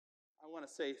want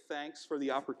to say thanks for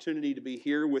the opportunity to be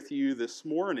here with you this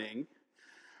morning.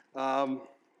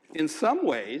 In some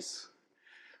ways,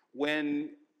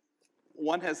 when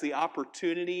one has the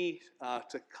opportunity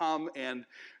to come and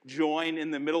join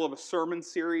in the middle of a sermon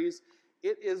series,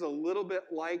 it is a little bit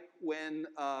like when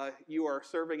you are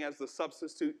serving as the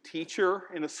substitute teacher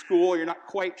in a school. You're not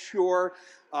quite sure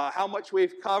how much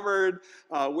we've covered,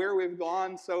 where we've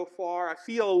gone so far. I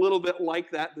feel a little bit like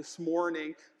that this morning.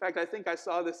 In fact, I think I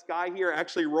saw this guy here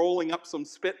actually rolling up some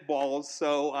spitballs,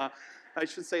 so I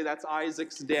should say that's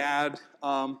Isaac's dad.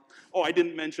 I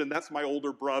didn't mention that's my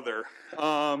older brother.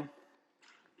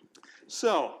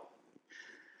 So,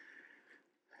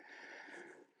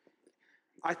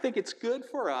 I think it's good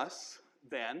for us,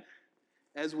 then,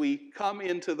 as we come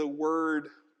into the Word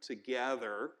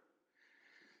together,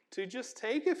 to just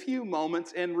take a few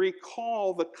moments and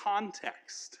recall the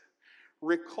context.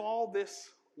 Recall this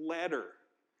letter,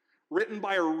 written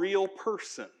by a real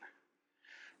person,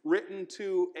 written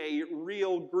to a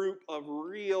real group of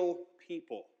real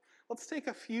people. Let's take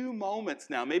a few moments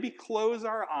now, maybe close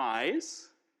our eyes,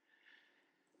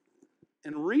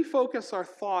 and refocus our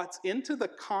thoughts into the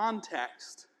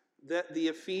context that the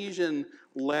Ephesian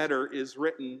letter is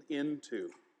written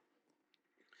into.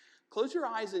 Close your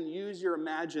eyes and use your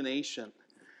imagination.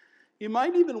 You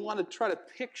might even want to try to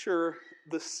picture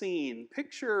the scene.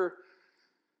 In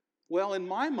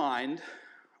my mind,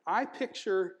 I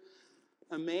picture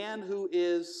a man who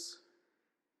it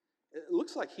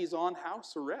looks like he's on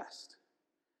house arrest.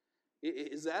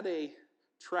 Is that a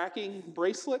tracking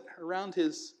bracelet around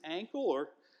his ankle, or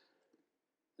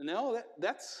no,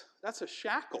 that's a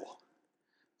shackle.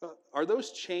 Are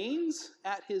those chains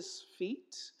at his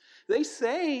feet? They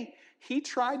say he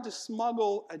tried to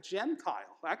smuggle a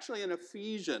Gentile, actually an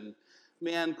Ephesian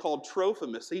man called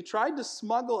Trophimus. He tried to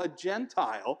smuggle a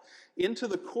Gentile into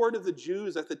the court of the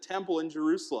Jews at the temple in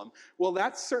Jerusalem. Well,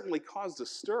 that certainly caused a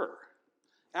stir.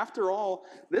 After all,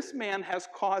 this man has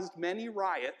caused many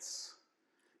riots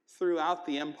throughout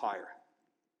the empire.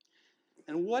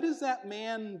 And what is that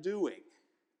man doing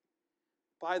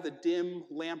by the dim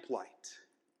lamplight?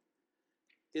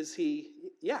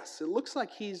 Yes, it looks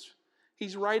like he's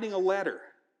writing a letter.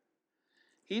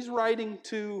 He's writing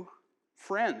to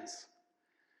friends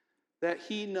that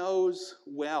he knows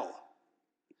well.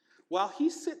 While he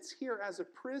sits here as a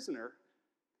prisoner,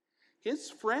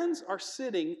 his friends are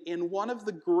sitting in one of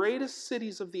the greatest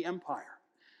cities of the empire.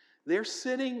 They're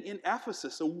sitting in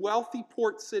Ephesus, a wealthy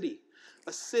port city,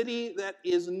 a city that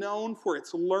is known for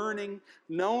its learning,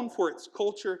 known for its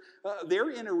culture. They're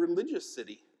in a religious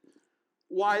city.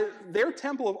 Why, their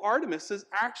temple of Artemis is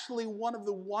actually one of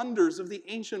the wonders of the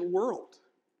ancient world.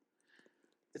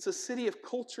 It's a city of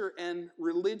culture and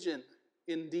religion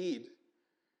indeed.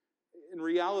 In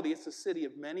reality, it's a city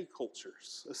of many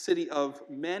cultures, a city of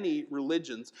many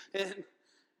religions. And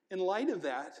in light of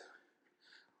that,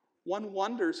 one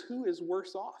wonders who is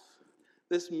worse off,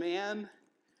 this man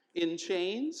in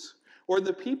chains or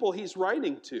the people he's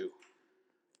writing to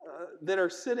that are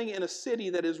sitting in a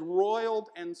city that is roiled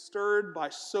and stirred by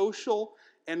social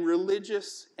and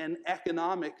religious and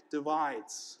economic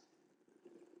divides.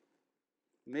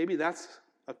 Maybe that's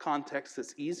a context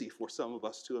that's easy for some of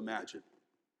us to imagine.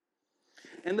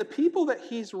 And the people that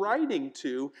he's writing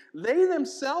to, they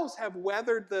themselves have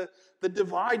weathered the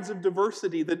divides of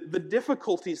diversity, the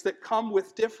difficulties that come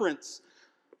with difference.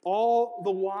 All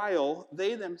the while,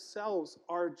 they themselves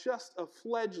are just a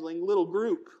fledgling little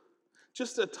group,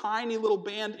 just a tiny little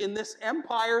band in this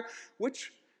empire,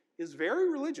 which is very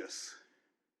religious.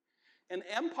 An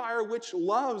empire which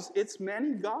loves its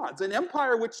many gods. An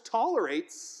empire which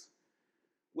tolerates,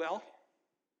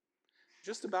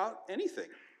 just about anything.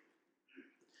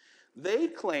 They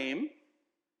claim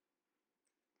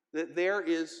that there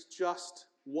is just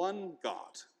one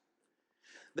God,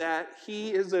 that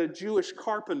he is a Jewish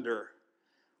carpenter,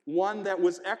 one that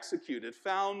was executed,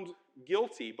 found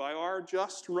guilty by our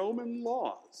just Roman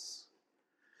laws.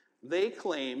 They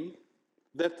claim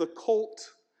that the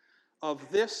cult of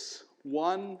this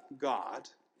one God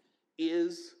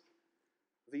is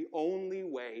the only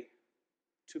way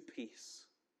to peace,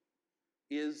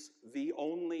 is the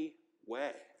only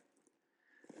way.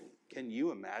 Can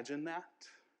you imagine that?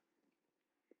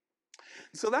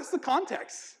 So that's the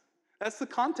context. That's the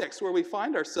context where we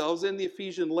find ourselves in the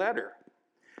Ephesian letter.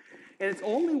 And it's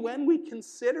only when we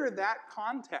consider that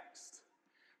context,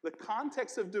 the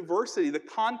context of diversity, the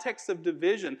context of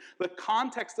division, the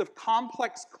context of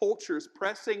complex cultures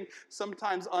pressing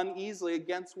sometimes uneasily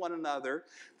against one another,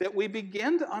 that we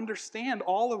begin to understand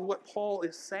all of what Paul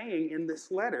is saying in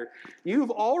this letter.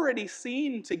 You've already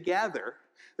seen together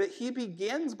that he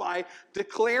begins by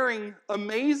declaring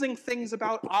amazing things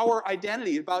about our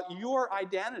identity, about your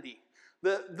identity.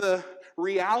 The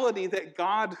reality that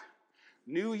God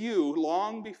knew you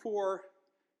long before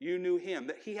you knew him,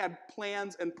 that he had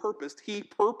plans and purposed. He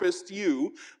purposed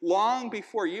you long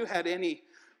before you had any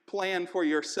plan for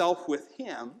yourself with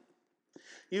him.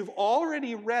 You've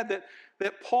already read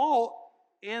that Paul,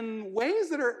 in ways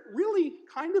that are really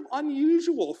kind of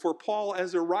unusual for Paul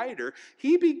as a writer,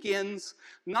 he begins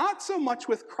not so much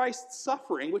with Christ's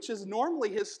suffering, which is normally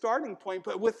his starting point,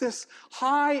 but with this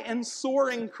high and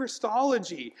soaring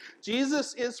Christology.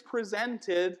 Jesus is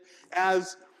presented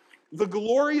as the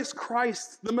glorious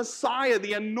Christ, the Messiah,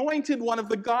 the anointed one of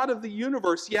the God of the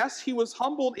universe. Yes, he was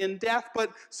humbled in death,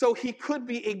 but so he could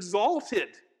be exalted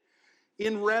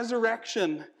in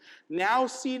resurrection, now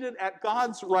seated at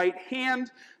God's right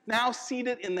hand, now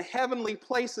seated in the heavenly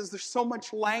places. There's so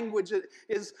much language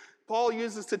Paul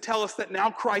uses to tell us that now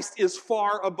Christ is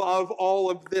far above all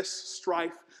of this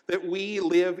strife that we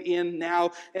live in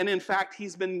now. And in fact,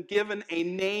 he's been given a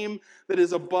name that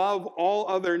is above all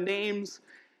other names,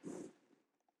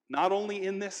 not only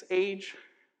in this age,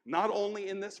 not only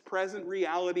in this present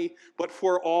reality, but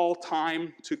for all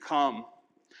time to come.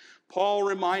 Paul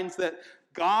reminds that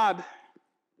God,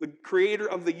 the creator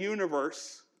of the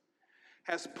universe,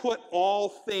 has put all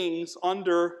things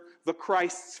under the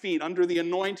Christ's feet, under the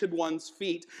anointed one's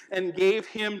feet, and gave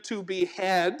him to be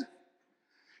head.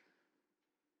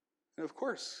 And of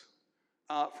course,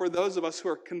 for those of us who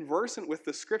are conversant with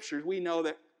the scriptures, we know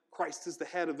that Christ is the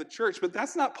head of the church, but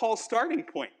that's not Paul's starting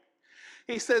point.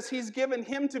 He says he's given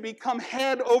him to become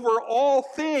head over all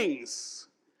things,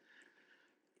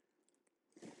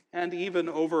 and even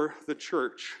over the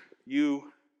church,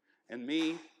 you and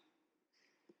me,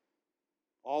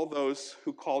 all those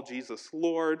who call Jesus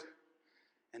Lord.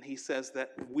 And he says that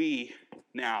we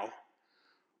now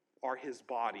are his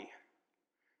body,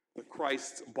 the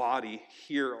Christ's body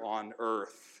here on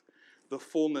earth, the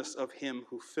fullness of him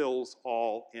who fills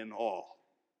all in all.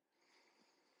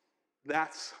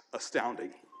 That's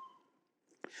astounding.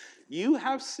 You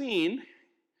have seen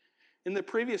in the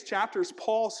previous chapters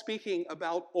Paul speaking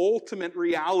about ultimate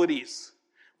realities,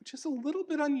 which is a little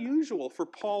bit unusual for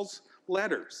Paul's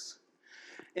letters.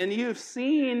 And you've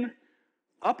seen,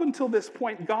 up until this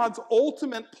point, God's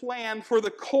ultimate plan for the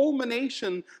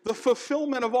culmination, the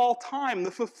fulfillment of all time,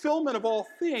 the fulfillment of all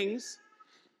things.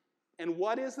 And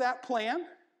what is that plan?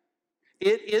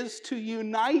 It is to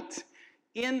unite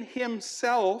in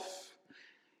himself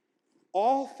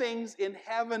all things in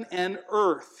heaven and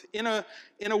earth. In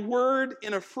a word,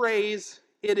 in a phrase,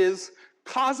 it is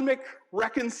cosmic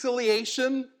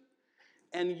reconciliation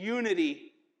and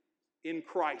unity in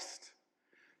Christ.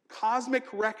 Cosmic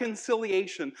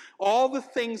reconciliation. All the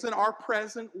things in our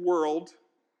present world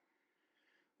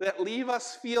that leave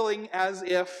us feeling as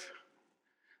if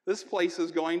this place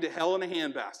is going to hell in a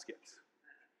handbasket.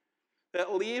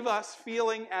 That leave us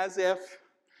feeling as if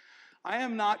I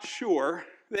am not sure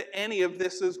that any of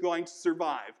this is going to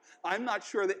survive. I'm not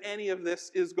sure that any of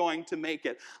this is going to make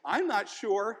it. I'm not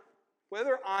sure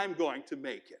whether I'm going to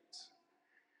make it.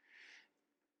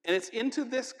 And it's into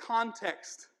this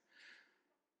context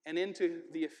and into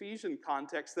the Ephesian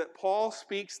context that Paul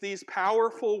speaks these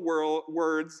powerful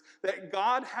words that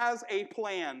God has a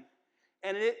plan,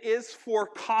 and it is for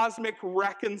cosmic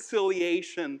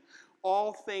reconciliation,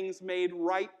 all things made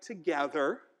right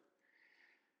together.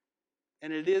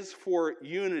 And it is for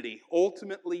unity,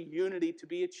 ultimately unity to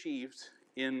be achieved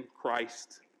in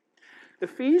Christ.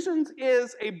 Ephesians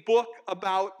is a book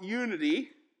about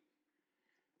unity,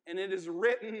 and it is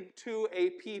written to a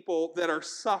people that are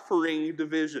suffering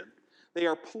division. They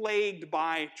are plagued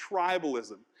by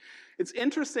tribalism. It's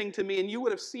interesting to me, and you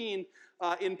would have seen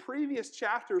in previous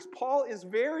chapters, Paul is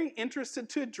very interested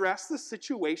to address the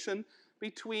situation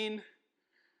between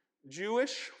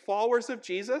Jewish followers of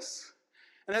Jesus.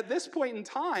 And at this point in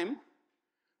time,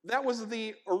 that was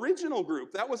the original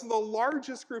group. That was the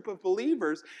largest group of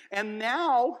believers. And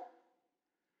now,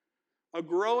 a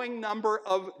growing number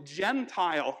of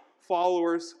Gentile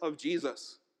followers of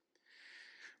Jesus.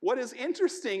 What is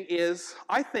interesting is,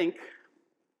 I think,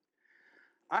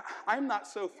 I'm not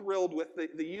so thrilled with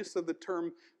the use of the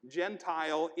term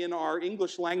Gentile in our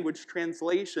English language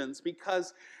translations,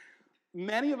 because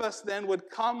many of us then would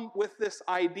come with this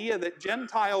idea that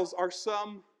Gentiles are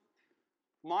some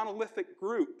monolithic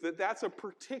group, that that's a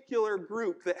particular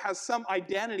group that has some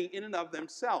identity in and of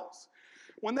themselves,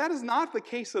 when that is not the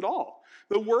case at all.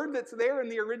 The word that's there in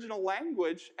the original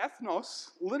language,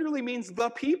 ethnos, literally means the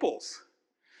peoples.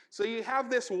 So you have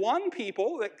this one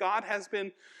people that God has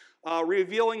been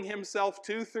revealing himself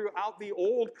to throughout the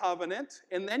Old Covenant.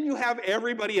 And then you have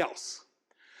everybody else,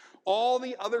 all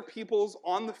the other peoples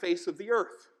on the face of the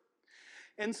earth.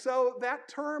 And so that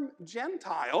term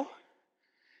Gentile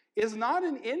is not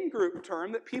an in-group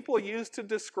term that people use to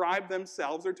describe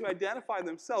themselves or to identify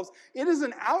themselves. It is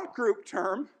an out-group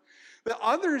term that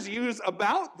others use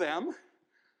about them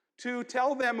to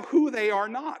tell them who they are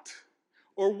not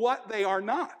or what they are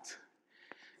not.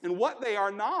 And what they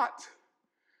are not,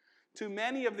 to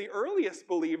many of the earliest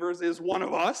believers, is one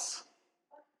of us.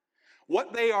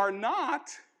 What they are not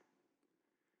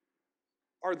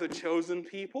are the chosen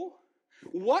people.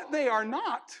 What they are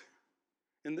not,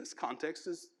 in this context,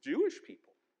 is Jewish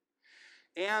people.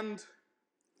 And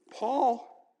Paul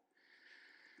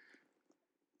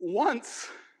once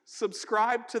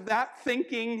subscribed to that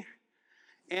thinking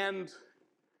and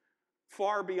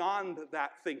far beyond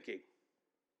that thinking.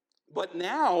 But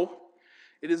now,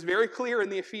 it is very clear in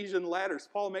the Ephesian letters,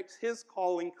 Paul makes his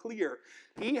calling clear.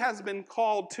 He has been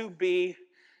called to be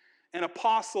an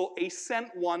apostle, a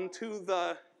sent one to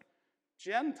the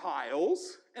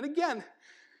Gentiles. And again,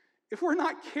 if we're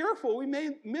not careful, we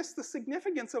may miss the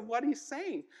significance of what he's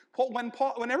saying.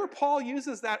 Whenever Paul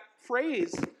uses that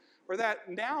phrase or that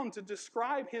noun to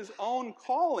describe his own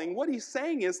calling, what he's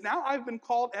saying is, now I've been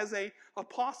called as an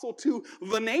apostle to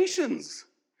the nations,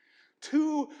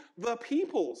 to the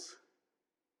peoples.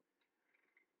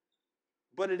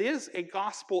 But it is a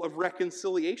gospel of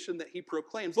reconciliation that he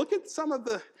proclaims. Look at some of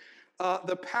the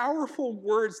powerful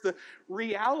words, the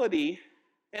reality.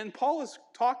 And Paul is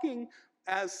talking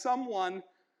as someone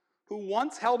who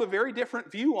once held a very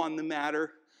different view on the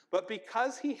matter, but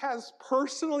because he has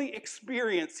personally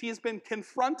experienced, he has been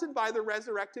confronted by the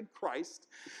resurrected Christ,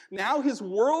 now his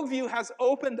worldview has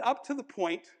opened up to the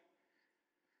point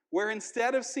where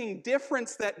instead of seeing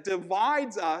difference that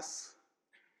divides us,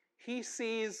 he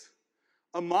sees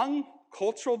among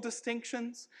cultural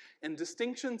distinctions and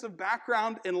distinctions of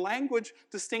background and language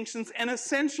distinctions an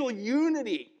essential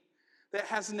unity that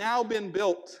has now been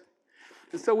built.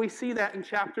 And so we see that in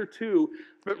chapter 2,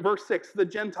 verse 6, the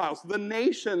Gentiles, the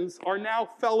nations are now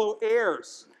fellow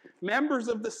heirs, members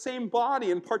of the same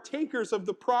body and partakers of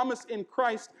the promise in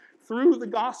Christ through the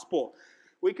gospel.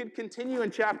 We could continue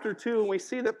in chapter 2, and we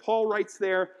see that Paul writes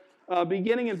there,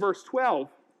 beginning in verse 12,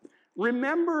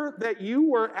 remember that you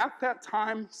were at that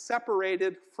time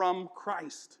separated from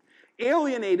Christ,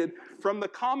 alienated from the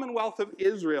commonwealth of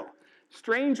Israel,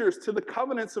 strangers to the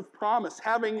covenants of promise,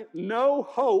 having no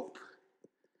hope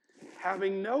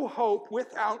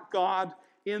without God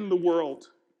in the world.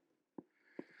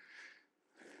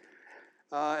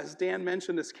 As Dan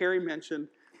mentioned, as Carrie mentioned,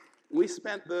 we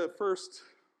spent the first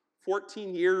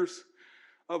 14 years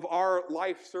of our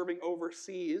life serving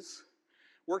overseas,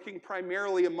 working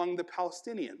primarily among the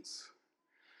Palestinians.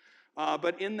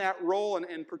 But in that role,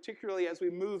 and particularly as we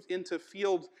moved into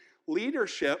field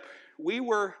leadership, we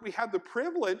had the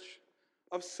privilege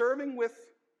of serving with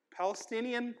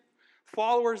Palestinian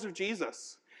followers of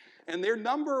Jesus. And their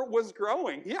number was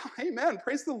growing. Yeah, amen.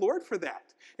 Praise the Lord for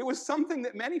that. It was something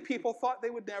that many people thought they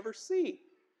would never see.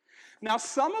 Now,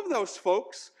 some of those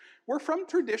folks were from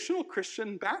traditional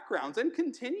Christian backgrounds and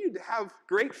continued to have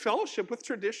great fellowship with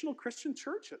traditional Christian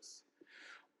churches.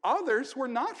 Others were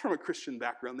not from a Christian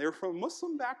background. They were from a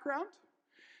Muslim background.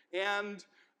 And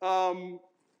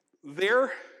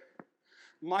their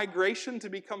migration to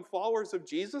become followers of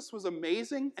Jesus was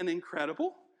amazing and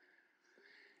incredible.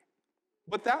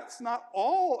 But that's not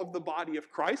all of the body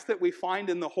of Christ that we find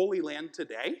in the Holy Land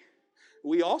today.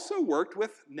 We also worked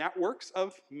with networks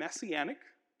of Messianic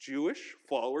Jewish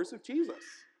followers of Jesus.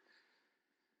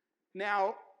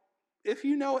 Now, if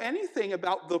you know anything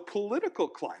about the political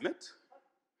climate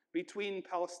between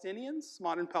Palestinians,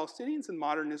 modern Palestinians, and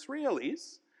modern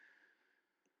Israelis,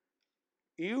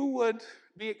 you would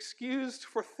be excused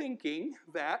for thinking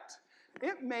that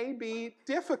it may be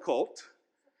difficult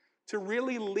to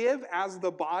really live as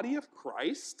the body of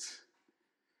Christ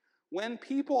when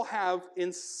people have,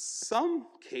 in some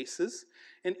cases,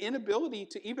 an inability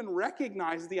to even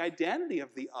recognize the identity of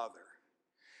the other.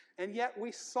 And yet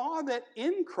we saw that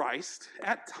in Christ,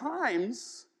 at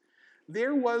times,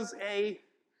 there was I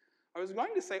was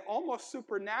going to say almost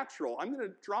supernatural, I'm going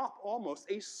to drop almost,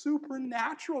 a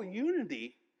supernatural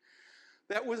unity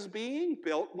that was being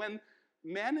built when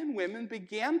men and women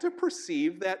began to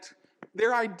perceive that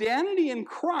their identity in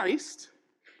Christ,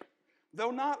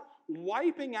 though not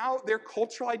wiping out their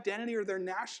cultural identity or their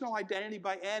national identity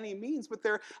by any means, but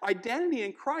their identity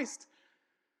in Christ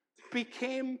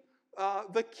became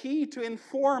the key to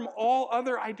inform all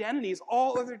other identities,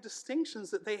 all other distinctions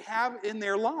that they have in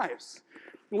their lives.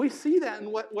 And we see that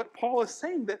in what Paul is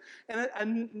saying, that a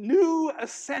new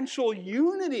essential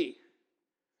unity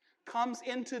comes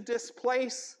in to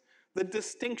displace the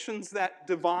distinctions that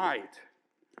divide.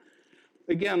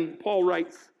 Again, Paul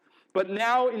writes, "But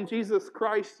now in Jesus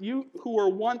Christ, you who were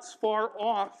once far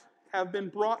off have been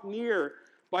brought near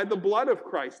by the blood of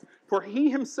Christ. For he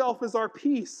himself is our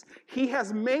peace. He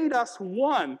has made us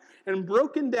one and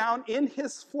broken down in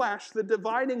his flesh the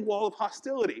dividing wall of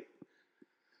hostility."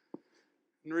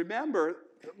 And remember,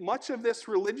 much of this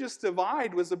religious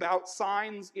divide was about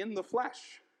signs in the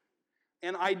flesh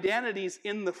and identities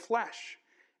in the flesh.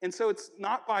 And so it's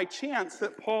not by chance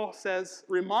that Paul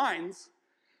reminds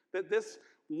that this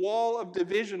wall of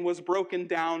division was broken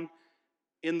down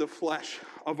in the flesh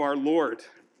of our Lord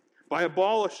by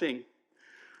abolishing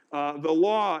the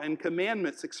law and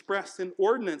commandments expressed in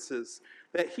ordinances,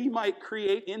 that he might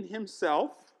create in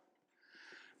himself,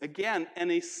 again, an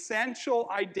essential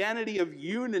identity of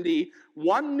unity,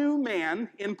 one new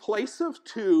man in place of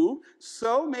two,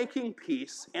 so making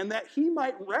peace, and that he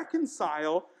might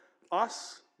reconcile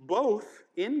us both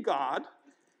in God,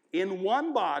 in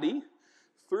one body,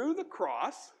 through the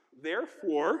cross,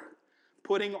 therefore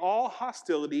putting all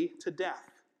hostility to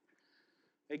death.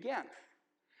 Again,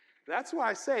 that's why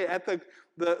I say at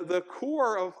the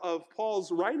core of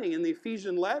Paul's writing in the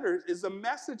Ephesian letters is a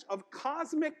message of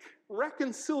cosmic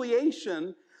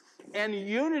reconciliation and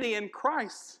unity in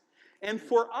Christ. And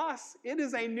for us, it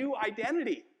is a new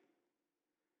identity,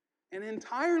 an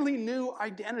entirely new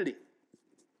identity.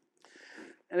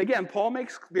 And again, Paul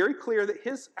makes very clear that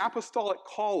his apostolic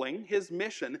calling, his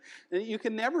mission, and you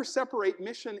can never separate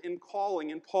mission and calling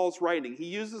in Paul's writing. He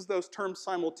uses those terms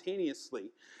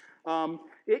simultaneously.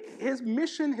 His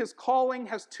mission, his calling,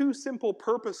 has two simple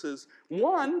purposes.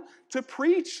 One, to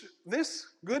preach this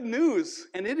good news,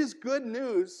 and it is good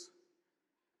news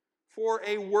for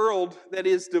a world that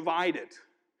is divided.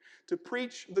 To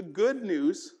preach the good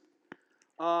news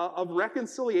of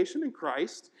reconciliation in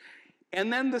Christ.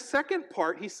 And then the second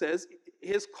part, he says,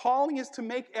 his calling is to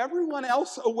make everyone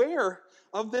else aware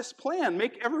of this plan,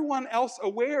 make everyone else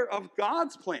aware of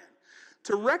God's plan,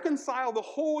 to reconcile the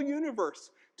whole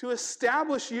universe, to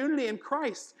establish unity in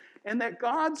Christ, and that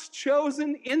God's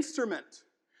chosen instrument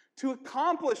to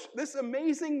accomplish this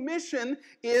amazing mission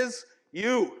is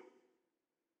you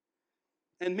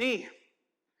and me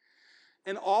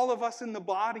and all of us in the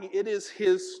body. It is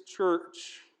his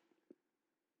church.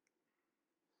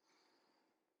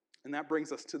 And that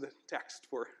brings us to the text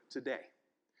for today.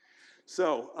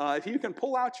 So if you can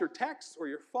pull out your text or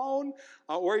your phone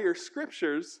or your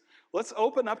scriptures, let's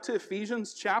open up to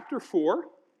Ephesians chapter 4.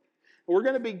 We're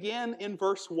going to begin in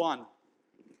verse 1.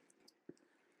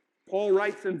 Paul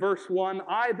writes in verse 1,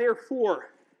 "I,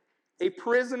 therefore, a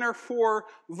prisoner for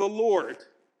the Lord,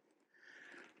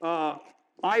 I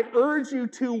urge you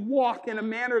to walk in a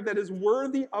manner that is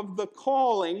worthy of the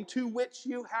calling to which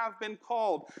you have been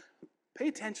called." Pay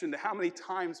attention to how many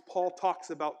times Paul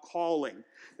talks about calling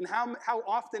and how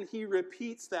often he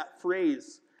repeats that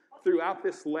phrase throughout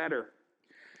this letter.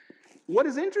 What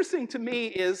is interesting to me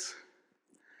is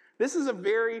this is a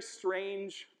very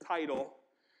strange title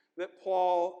that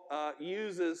Paul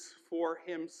uses for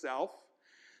himself.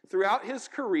 Throughout his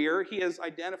career, he has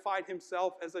identified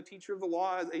himself as a teacher of the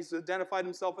law. He's identified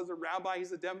himself as a rabbi.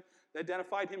 He's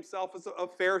identified himself as a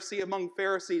Pharisee among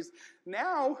Pharisees.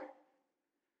 Now,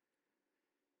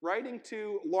 writing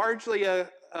to largely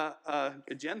a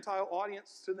Gentile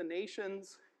audience, to the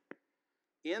nations,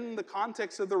 in the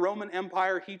context of the Roman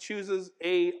Empire, he chooses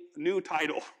a new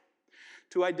title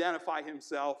to identify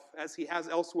himself, as he has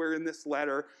elsewhere in this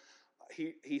letter.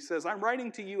 He says, "I'm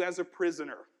writing to you as a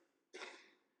prisoner."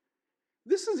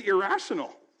 This is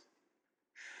irrational.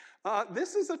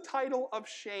 This is a title of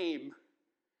shame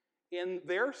in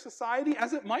their society,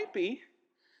 as it might be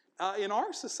in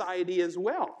our society as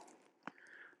well.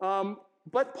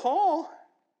 But Paul,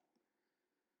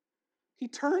 he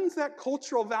turns that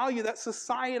cultural value, that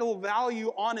societal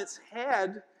value on its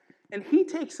head, and he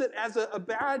takes it as a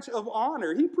badge of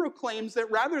honor. He proclaims that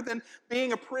rather than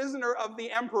being a prisoner of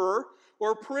the emperor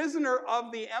or a prisoner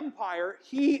of the empire,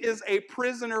 he is a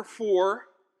prisoner for,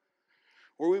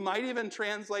 or we might even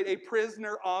translate, a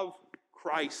prisoner of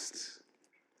Christ.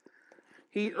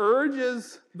 He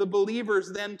urges the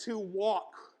believers then to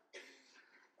walk,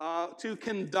 to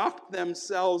conduct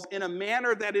themselves in a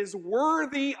manner that is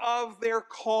worthy of their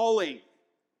calling.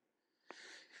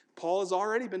 Paul has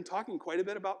already been talking quite a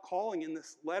bit about calling in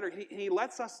this letter. He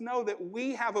lets us know that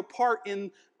we have a part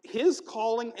in his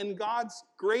calling and God's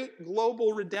great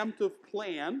global redemptive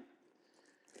plan.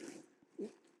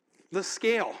 The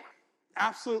scale,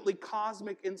 absolutely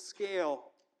cosmic in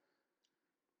scale,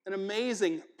 an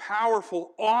amazing,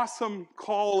 powerful, awesome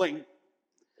calling.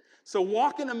 So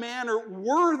walk in a manner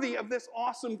worthy of this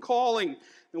awesome calling.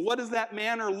 And what does that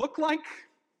manner look like?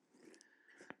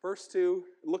 Verse 2,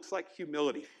 it looks like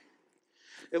humility.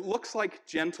 It looks like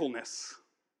gentleness.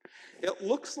 It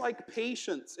looks like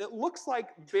patience. It looks like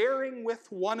bearing with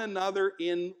one another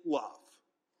in love.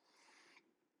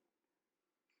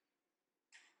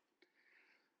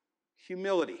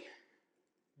 Humility,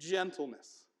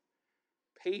 gentleness,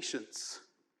 patience,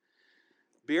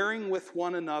 bearing with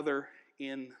one another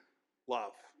in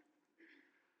love.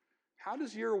 How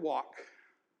does your walk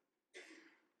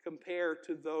compare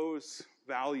to those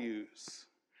values?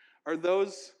 Are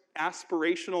those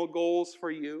aspirational goals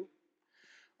for you?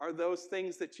 Are those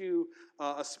things that you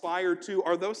aspire to?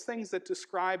 Are those things that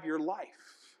describe your life?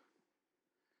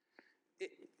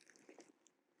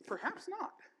 Perhaps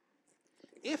not.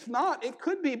 If not, it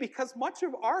could be because much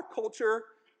of our culture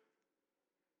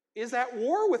is at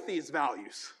war with these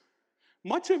values.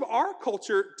 Much of our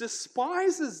culture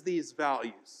despises these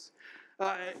values,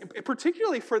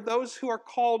 particularly for those who are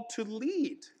called to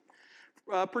lead,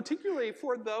 particularly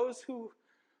for those who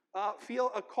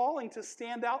feel a calling to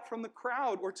stand out from the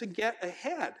crowd or to get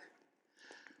ahead.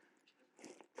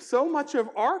 So much of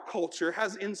our culture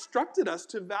has instructed us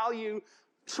to value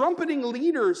trumpeting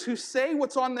leaders who say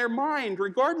what's on their mind,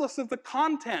 regardless of the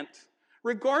content,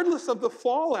 regardless of the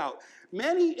fallout.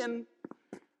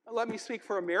 Let me speak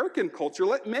for American culture.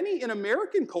 Many in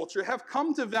American culture have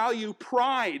come to value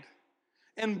pride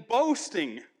and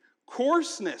boasting,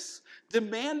 coarseness,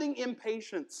 demanding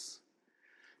impatience,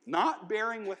 not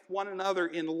bearing with one another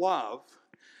in love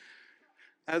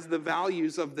as the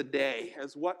values of the day,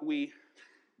 as what we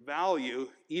value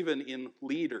even in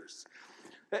leaders.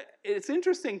 It's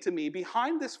interesting to me,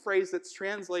 behind this phrase that's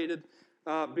translated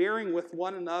bearing with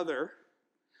one another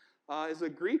is a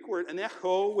Greek word,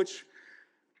 anecho, which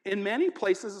in many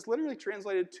places is literally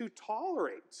translated to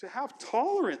tolerate, to have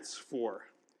tolerance for.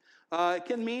 It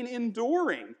can mean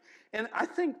enduring. And I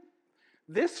think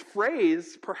this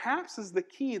phrase perhaps is the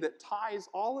key that ties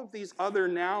all of these other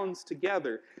nouns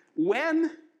together.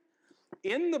 When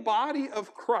in the body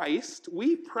of Christ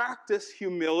we practice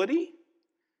humility,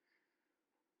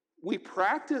 we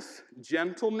practice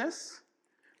gentleness,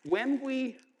 when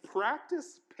we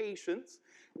practice patience,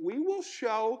 we will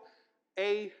show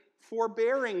a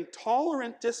forbearing,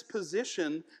 tolerant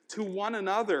disposition to one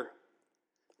another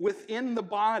within the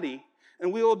body,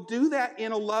 and we will do that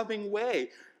in a loving way.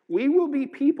 We will be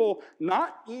people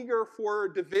not eager for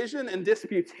division and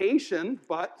disputation,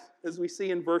 but, as we see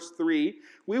in verse 3,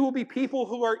 we will be people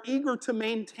who are eager to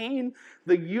maintain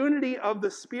the unity of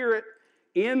the Spirit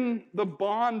in the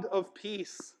bond of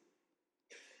peace.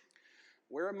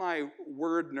 Where are my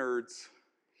word nerds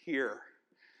here?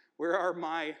 Where are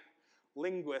my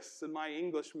linguists and my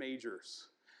English majors?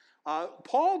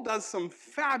 Paul does some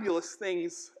fabulous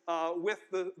things with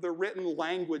the written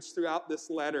language throughout this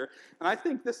letter, and I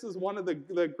think this is one of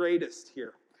the greatest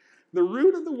here. The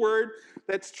root of the word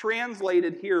that's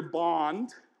translated here, bond,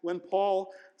 when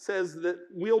Paul says that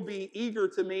we'll be eager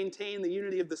to maintain the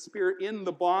unity of the Spirit in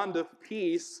the bond of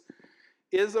peace,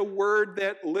 is a word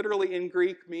that literally in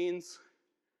Greek means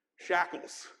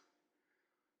shackles.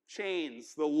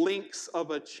 Chains, the links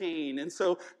of a chain. And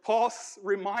so Paul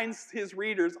reminds his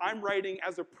readers, I'm writing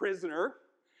as a prisoner,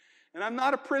 and I'm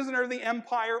not a prisoner of the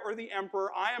empire or the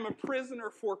emperor. I am a prisoner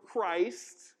for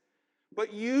Christ,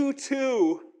 but you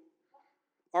too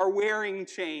are wearing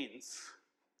chains.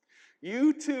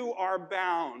 You too are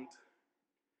bound.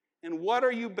 And what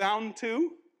are you bound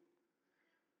to?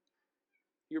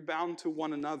 You're bound to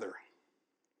one another.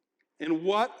 And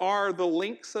what are the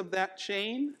links of that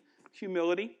chain?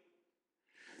 Humility,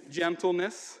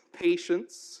 gentleness,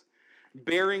 patience,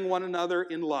 bearing one another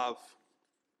in love.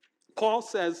 Paul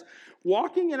says,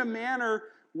 walking in a manner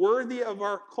worthy of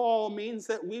our call means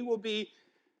that we will be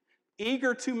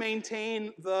eager to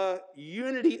maintain the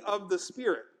unity of the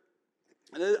Spirit.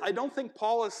 And I don't think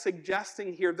Paul is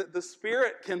suggesting here that the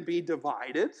Spirit can be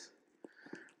divided.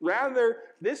 Rather,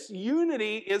 this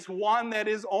unity is one that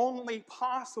is only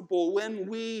possible when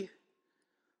we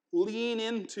lean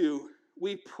into,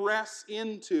 we press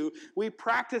into, we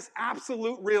practice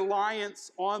absolute reliance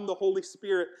on the Holy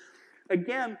Spirit.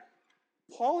 Again,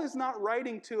 Paul is not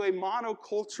writing to a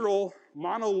monocultural,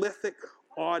 monolithic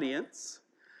audience.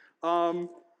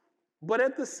 But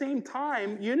at the same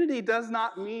time, unity does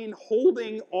not mean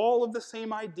holding all of the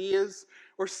same ideas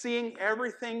or seeing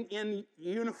everything in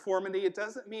uniformity. It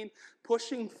doesn't mean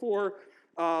pushing for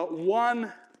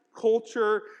one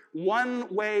culture,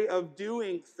 one way of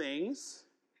doing things.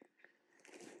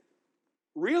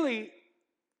 Really,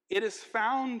 It is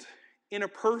found in a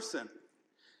person.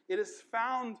 It is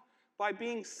found by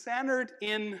being centered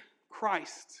in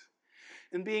Christ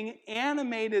and being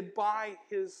animated by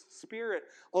his Spirit,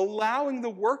 allowing the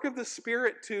work of the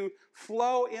Spirit to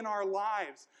flow in our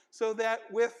lives so that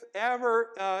with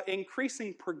ever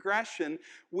increasing progression,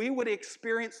 we would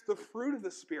experience the fruit of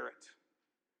the Spirit.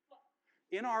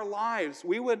 In our lives,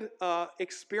 we would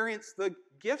experience the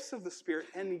gifts of the Spirit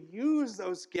and use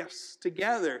those gifts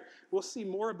together. We'll see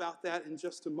more about that in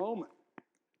just a moment.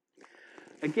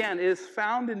 Again, it is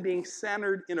found in being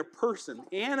centered in a person,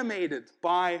 animated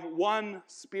by one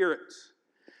Spirit,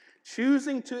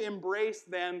 choosing to embrace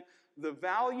then the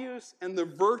values and the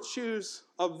virtues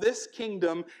of this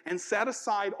kingdom and set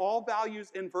aside all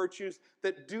values and virtues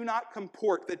that do not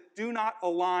comport, that do not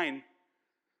align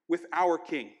with our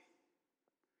King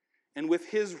and with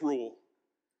his rule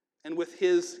and with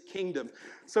his kingdom.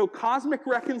 So cosmic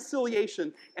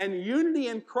reconciliation and unity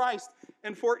in Christ,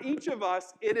 and for each of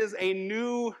us, it is a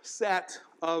new set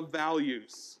of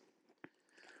values.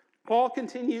 Paul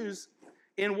continues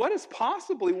in what is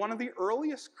possibly one of the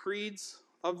earliest creeds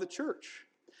of the church.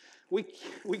 We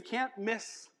can't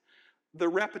miss the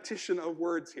repetition of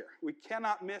words here. We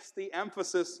cannot miss the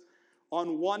emphasis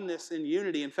on oneness and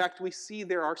unity. In fact, we see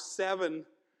there are 7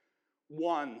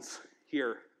 ones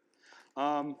here.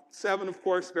 7, of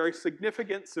course, very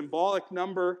significant, symbolic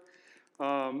number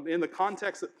in the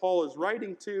context that Paul is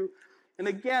writing to. And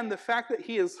again, the fact that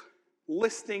he is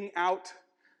listing out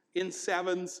in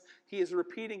 7s, he is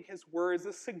repeating his words.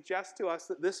 This suggests to us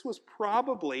that this was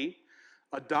probably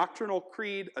a doctrinal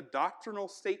creed, a doctrinal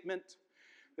statement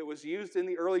that was used in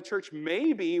the early church,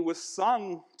 maybe was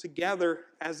sung together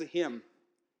as a hymn.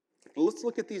 Well, let's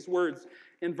look at these words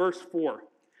in verse 4.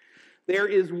 There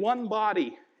is one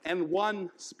body and one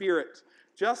Spirit,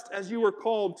 just as you were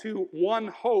called to one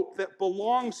hope that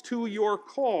belongs to your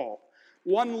call,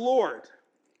 one Lord,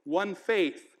 one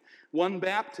faith, one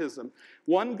baptism,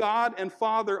 one God and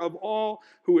Father of all,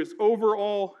 who is over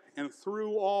all and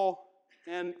through all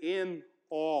and in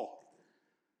all.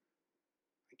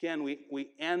 Again, we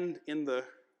end in the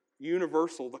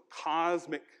universal, the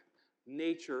cosmic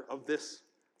nature of this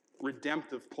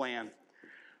redemptive plan.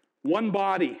 One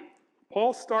body.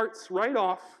 Paul starts right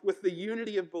off with the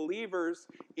unity of believers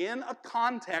in a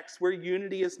context where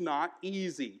unity is not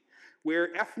easy,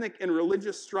 where ethnic and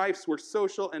religious strifes, where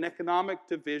social and economic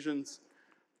divisions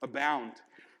abound.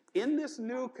 In this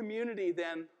new community,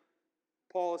 then,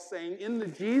 Paul is saying, in the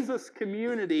Jesus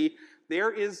community,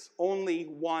 there is only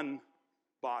one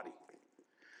body.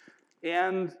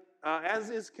 And as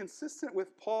is consistent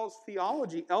with Paul's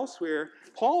theology elsewhere,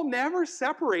 Paul never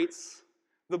separates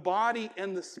the body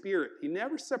and the Spirit. He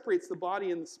never separates the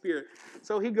body and the Spirit.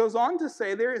 So he goes on to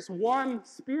say there is one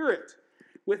Spirit.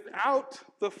 Without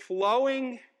the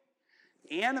flowing,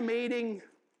 animating,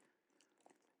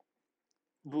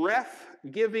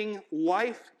 breath-giving,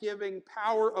 life-giving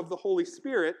power of the Holy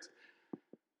Spirit,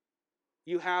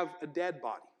 you have a dead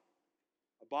body.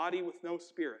 A body with no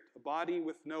spirit, a body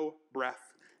with no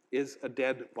breath is a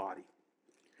dead body.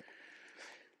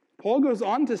 Paul goes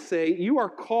on to say, you are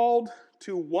called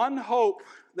to one hope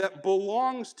that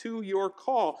belongs to your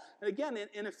call. And again,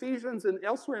 in Ephesians and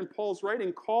elsewhere in Paul's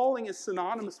writing, calling is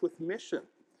synonymous with mission.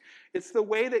 It's the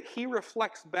way that he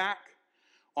reflects back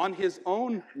on his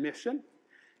own mission.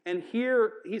 And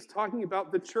here he's talking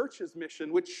about the church's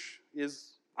mission, which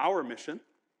is our mission.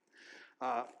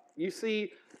 You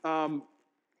see,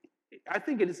 I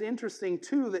think it is interesting,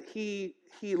 too, that he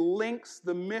links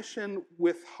the mission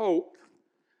with hope,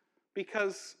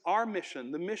 because our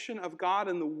mission, the mission of God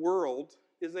in the world,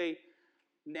 is a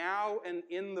now and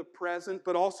in the present,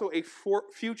 but also a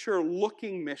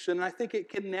future-looking mission. And I think it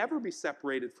can never be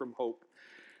separated from hope.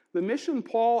 The mission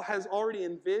Paul has already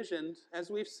envisioned, as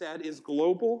we've said, is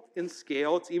global in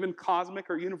scale. It's even cosmic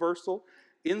or universal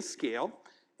in scale.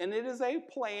 And it is a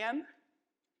plan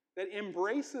that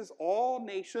embraces all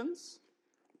nations,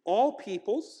 all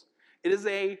peoples. It is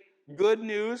a good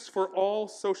news for all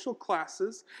social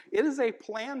classes. It is a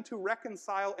plan to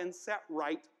reconcile and set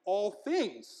right all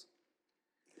things.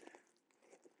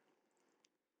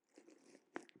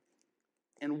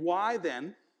 And why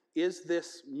then is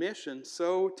this mission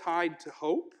so tied to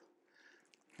hope?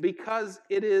 Because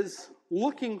it is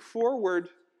looking forward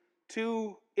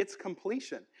to its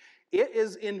completion. It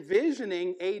is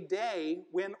envisioning a day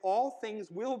when all things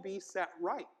will be set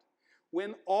right,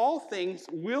 when all things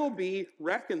will be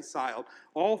reconciled,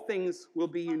 all things will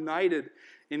be united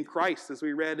in Christ, as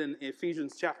we read in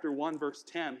Ephesians chapter 1, verse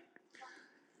 10.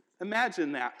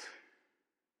 Imagine that.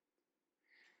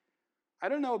 I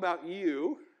don't know about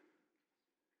you,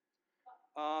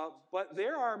 But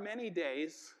there are many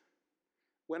days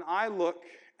when I look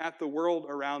at the world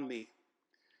around me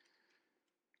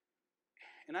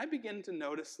and I begin to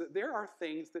notice that there are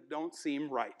things that don't seem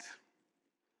right.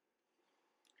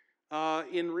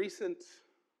 In recent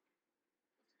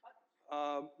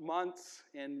months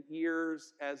and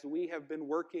years, as we have been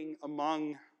working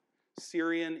among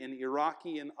Syrian and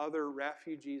Iraqi and other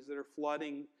refugees that are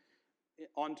flooding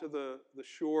onto the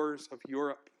shores of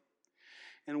Europe,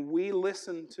 and we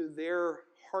listen to their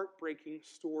heartbreaking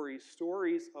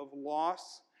stories of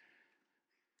loss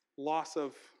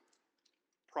of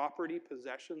property,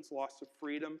 possessions, loss of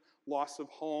freedom, loss of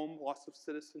home, loss of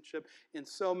citizenship. In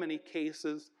so many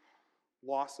cases,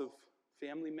 loss of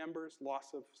family members,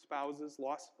 loss of spouses,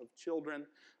 loss of children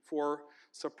for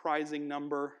surprising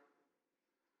number,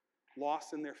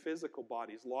 loss in their physical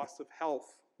bodies, loss of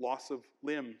health, loss of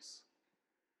limbs.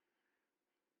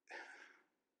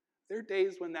 There are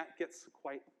days when that gets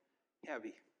quite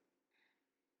heavy.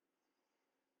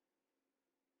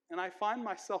 And I find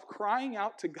myself crying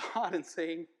out to God and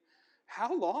saying,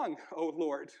 how long, O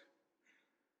Lord?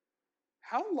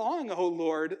 How long, O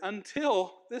Lord,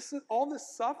 until all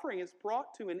this suffering is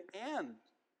brought to an end?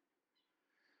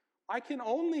 I can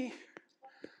only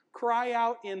cry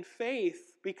out in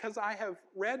faith because I have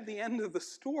read the end of the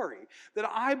story, that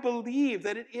I believe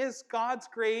that it is God's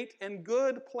great and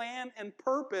good plan and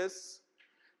purpose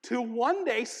to one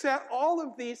day set all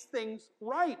of these things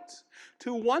right,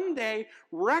 to one day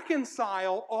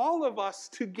reconcile all of us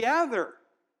together.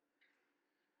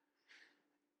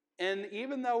 And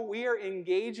even though we are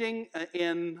engaging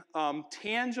in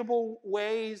tangible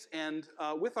ways and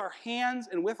with our hands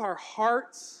and with our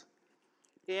hearts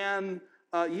and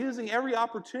using every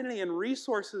opportunity and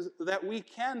resources that we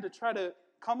can to try to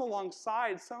come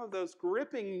alongside some of those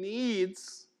gripping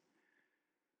needs,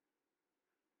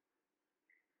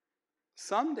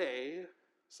 some days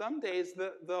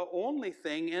the only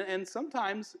thing, and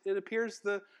sometimes it appears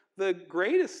the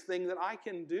greatest thing that I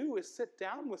can do is sit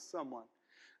down with someone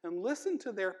and listen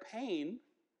to their pain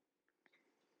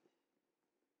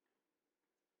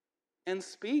and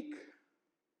speak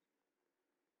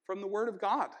from the Word of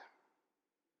God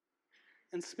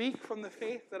and speak from the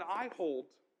faith that I hold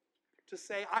to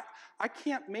say, I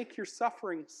can't make your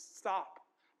suffering stop.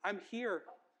 I'm here.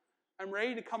 I'm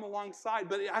ready to come alongside,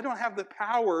 but I don't have the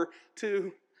power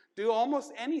to do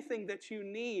almost anything that you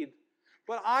need.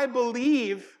 But I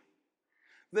believe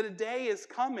that a day is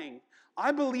coming.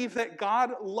 I believe that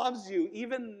God loves you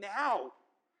even now.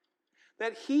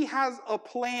 That He has a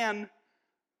plan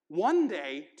one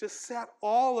day to set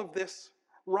all of this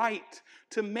right,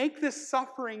 to make this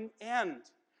suffering end.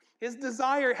 His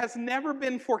desire has never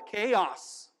been for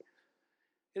chaos.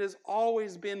 It has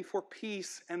always been for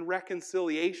peace and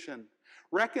reconciliation,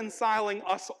 reconciling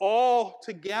us all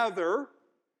together,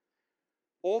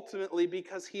 ultimately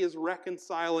because He is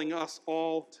reconciling us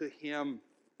all to Him.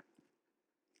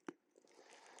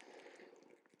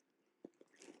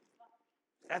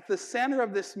 At the center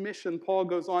of this mission, Paul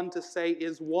goes on to say,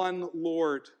 is one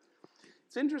Lord.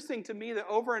 It's interesting to me that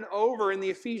over and over in the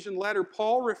Ephesian letter,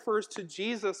 Paul refers to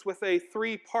Jesus with a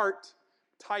three-part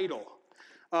title.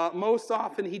 Most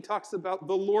often he talks about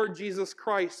the Lord Jesus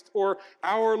Christ, or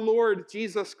our Lord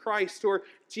Jesus Christ, or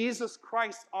Jesus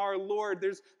Christ our Lord.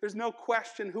 There's no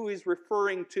question who he's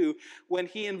referring to when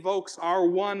he invokes our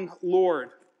one Lord.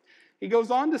 He goes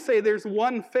on to say there's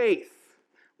one faith,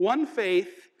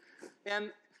 and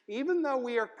even though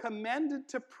we are commended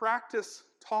to practice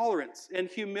tolerance and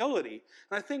humility,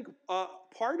 and I think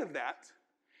part of that,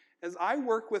 as I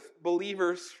work with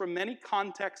believers from many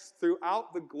contexts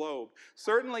throughout the globe,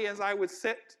 certainly as I would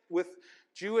sit with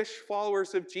Jewish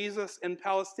followers of Jesus and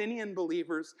Palestinian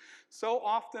believers, so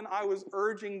often I was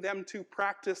urging them to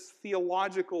practice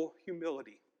theological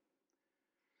humility.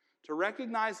 To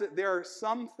recognize that there are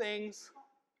some things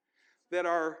that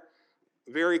are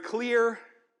very clear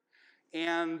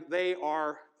and they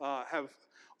have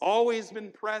always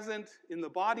been present in the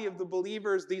body of the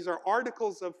believers. These are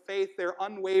articles of faith. They're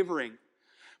unwavering.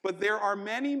 But there are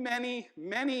many, many,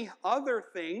 many other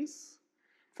things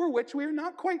for which we are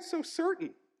not quite so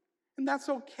certain. And that's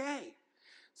okay.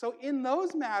 So in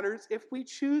those matters, if we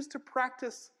choose to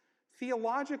practice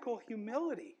theological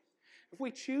humility, if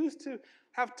we choose to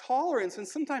have tolerance and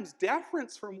sometimes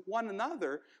deference from one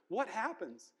another, what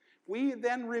happens? We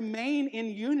then remain in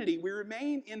unity. We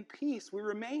remain in peace. We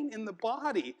remain in the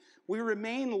body. We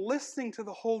remain listening to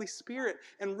the Holy Spirit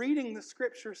and reading the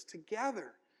Scriptures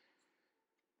together.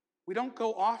 We don't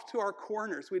go off to our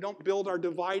corners. We don't build our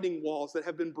dividing walls that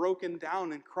have been broken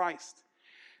down in Christ.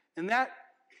 And that,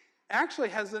 actually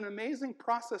has an amazing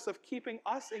process of keeping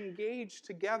us engaged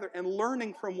together and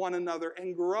learning from one another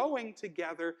and growing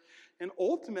together. And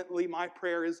ultimately, my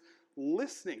prayer is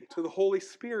listening to the Holy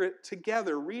Spirit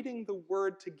together, reading the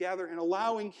Word together, and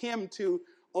allowing Him to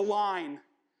align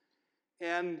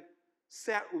and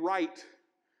set right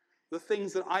the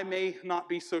things that I may not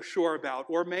be so sure about,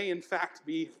 or may in fact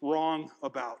be wrong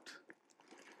about.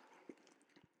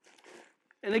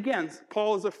 And again,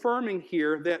 Paul is affirming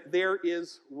here that there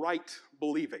is right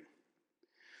believing.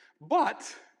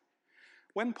 But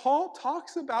when Paul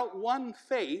talks about one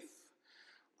faith,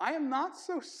 I am not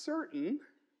so certain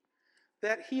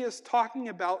that he is talking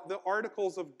about the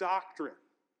articles of doctrine.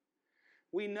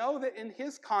 We know that in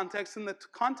his context, in the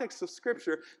context of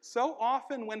Scripture, so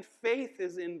often when faith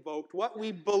is invoked, what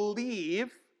we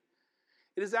believe,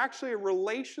 it is actually a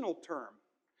relational term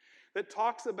that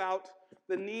talks about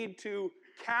the need to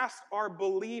cast our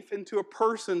belief into a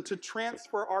person, to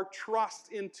transfer our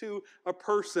trust into a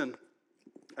person.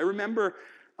 I remember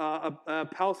a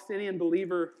Palestinian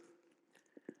believer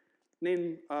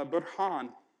named Burhan,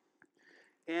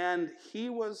 and he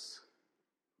was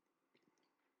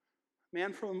a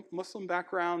man from a Muslim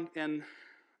background and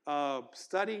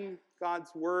studying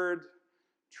God's Word,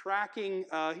 tracking.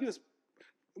 He was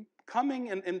coming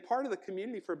and part of the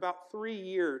community for about 3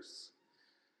 years.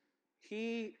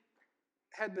 He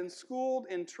had been schooled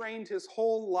and trained his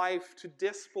whole life to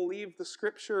disbelieve the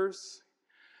Scriptures.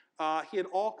 He had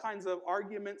all kinds of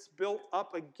arguments built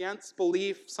up against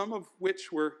belief, some of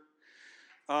which were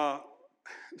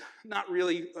not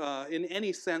really in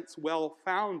any sense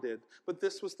well-founded, but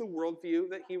this was the worldview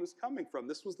that he was coming from.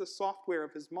 This was the software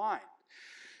of his mind.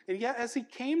 And yet, as he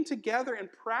came together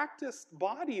and practiced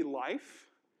body life,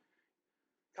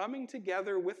 coming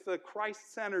together with the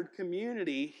Christ-centered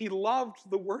community, he loved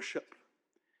the worship.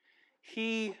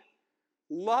 He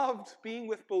loved being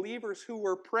with believers who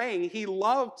were praying. He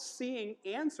loved seeing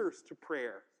answers to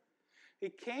prayer.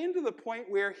 It came to the point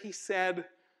where he said,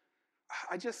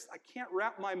 I can't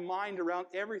wrap my mind around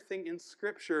everything in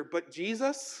Scripture, but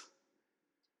Jesus,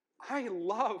 I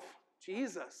love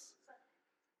Jesus.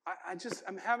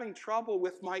 I'm having trouble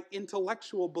with my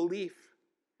intellectual belief.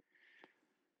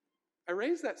 I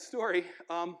raised that story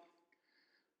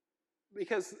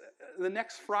because the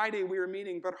next Friday we were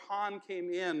meeting, Burhan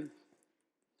came in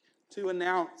to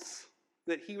announce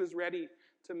that he was ready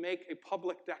to make a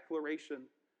public declaration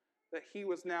that he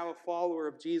was now a follower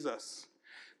of Jesus.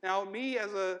 Now, me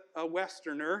as a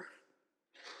Westerner,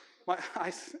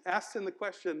 I asked him the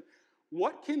question,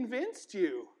 what convinced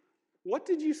you? What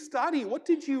did you study? What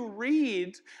did you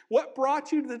read? What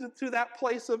brought you to that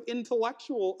place of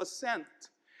intellectual assent?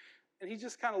 And he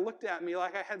just kind of looked at me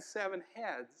like I had 7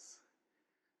 heads.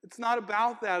 It's not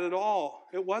about that at all.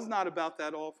 It was not about that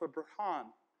at all for Burhan.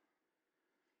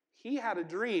 He had a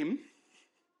dream,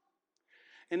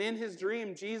 and in his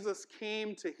dream, Jesus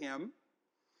came to him,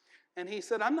 and he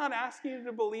said, I'm not asking you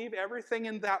to believe everything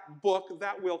in that book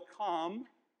that will come.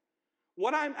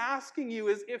 What I'm asking you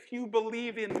is if you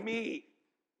believe in me,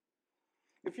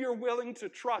 if you're willing to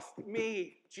trust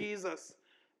me, Jesus,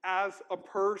 as a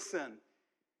person.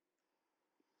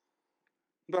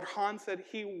 Burhan said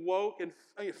he woke and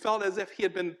felt as if he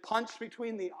had been punched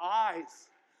between the eyes.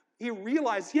 He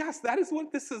realized, yes, that is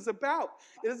what this is about.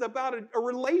 It is about a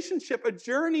relationship, a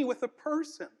journey with a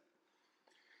person.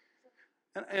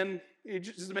 And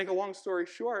just to make a long story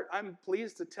short, I'm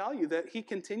pleased to tell you that he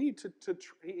continued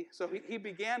he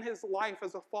began his life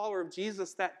as a follower of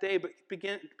Jesus that day, but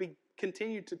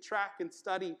continued to track and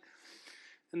study.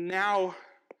 And now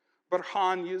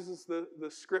Burhan uses the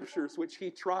Scriptures, which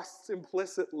he trusts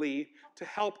implicitly, to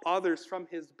help others from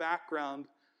his background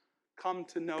come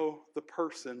to know the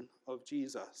person of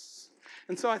Jesus.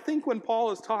 And so I think when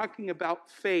Paul is talking about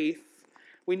faith,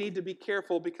 we need to be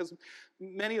careful because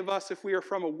many of us, if we are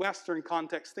from a Western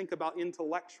context, think about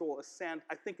intellectual assent.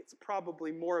 I think it's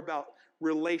probably more about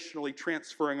relationally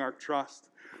transferring our trust.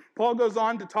 Paul goes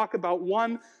on to talk about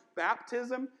one,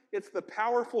 baptism. It's the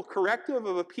powerful corrective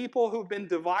of a people who've been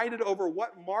divided over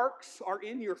what marks are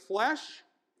in your flesh.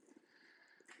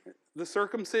 The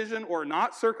circumcision or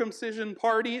not circumcision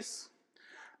parties.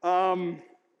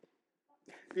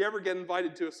 If you ever get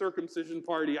invited to a circumcision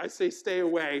party, I say stay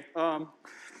away.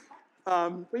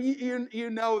 But you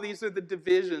know these are the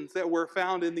divisions that were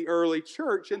found in the early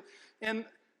church. And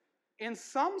in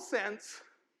some sense,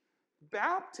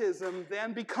 baptism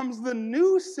then becomes the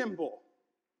new symbol.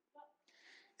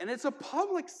 And it's a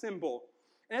public symbol.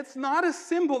 And it's not a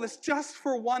symbol that's just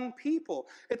for one people.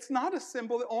 It's not a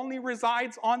symbol that only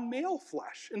resides on male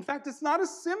flesh. In fact, it's not a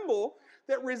symbol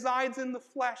that resides in the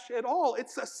flesh at all.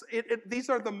 These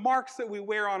are the marks that we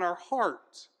wear on our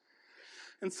heart.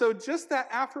 And so just that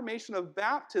affirmation of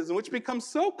baptism, which becomes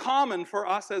so common for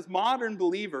us as modern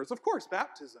believers, of course,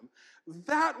 baptism,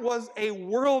 that was a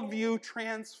worldview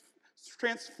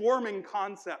transforming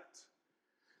concept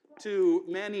to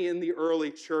many in the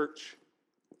early church.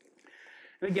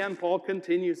 And again, Paul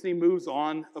continues, and he moves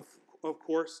on, of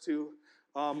course, to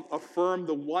affirm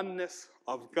the oneness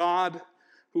of God,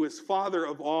 who is Father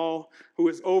of all, who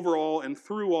is over all and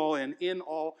through all and in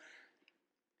all.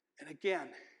 And again,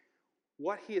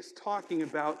 what he is talking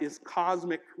about is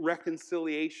cosmic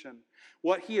reconciliation.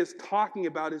 What he is talking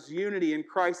about is unity in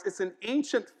Christ. It's an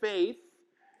ancient faith,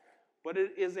 but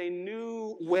it is a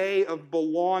new way of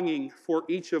belonging for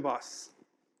each of us.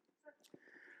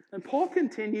 And Paul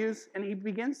continues, and he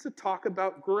begins to talk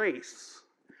about grace.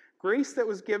 Grace that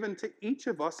was given to each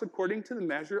of us according to the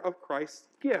measure of Christ's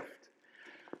gift.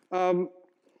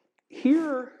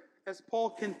 Here, as Paul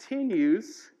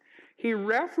continues, he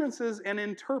references and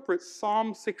interprets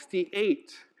Psalm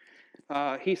 68.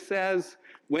 He says,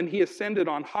 when he ascended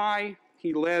on high,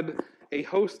 he led a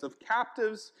host of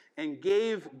captives and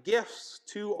gave gifts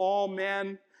to all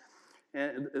men.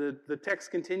 And the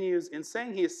text continues, in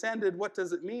saying he ascended, what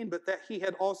does it mean? But that he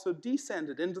had also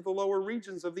descended into the lower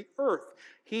regions of the earth.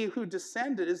 He who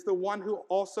descended is the one who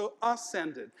also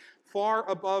ascended far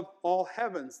above all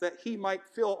heavens, that he might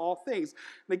fill all things.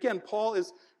 And again, Paul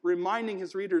is reminding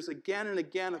his readers again and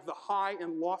again of the high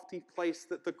and lofty place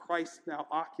that the Christ now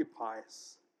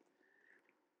occupies.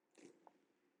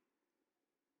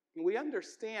 And we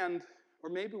understand, or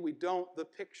maybe we don't, the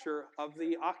picture of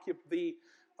the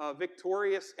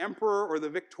victorious emperor or the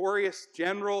victorious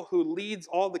general who leads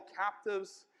all the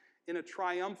captives in a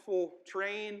triumphal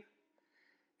train.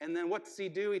 And then what does he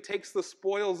do? He takes the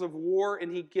spoils of war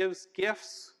and he gives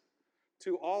gifts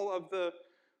to all of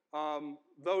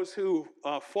those who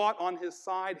fought on his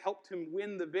side, helped him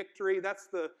win the victory. That's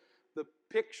the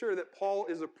picture that Paul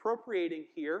is appropriating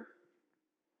here.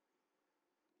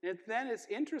 And then it's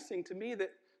interesting to me that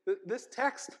this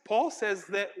text, Paul says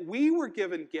that we were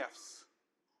given gifts.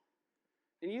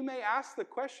 And you may ask the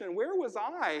question, where was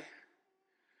I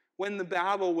when the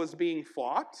battle was being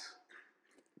fought?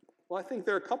 Well, I think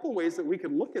there are a couple ways that we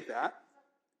could look at that.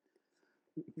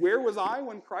 Where was I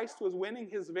when Christ was winning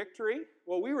his victory?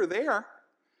 Well, we were there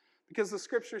because the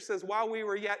scripture says, while we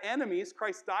were yet enemies,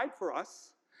 Christ died for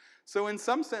us. So in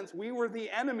some sense, we were the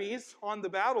enemies on the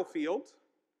battlefield.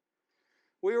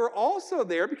 We were also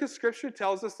there because scripture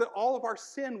tells us that all of our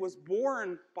sin was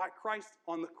borne by Christ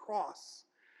on the cross.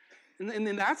 And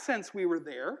in that sense, we were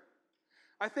there.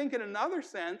 I think in another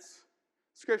sense,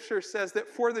 scripture says that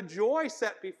for the joy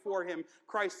set before him,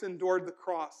 Christ endured the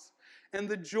cross. And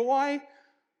the joy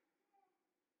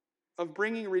of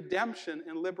bringing redemption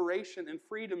and liberation and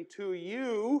freedom to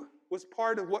you was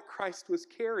part of what Christ was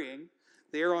carrying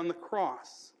there on the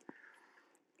cross.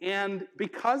 And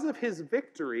because of his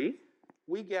victory,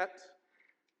 we get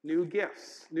new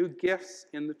gifts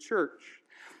in the church.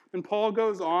 And Paul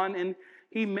goes on and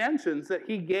he mentions that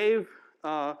he gave,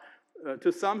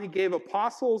 to some he gave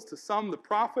apostles, to some the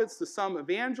prophets, to some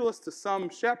evangelists, to some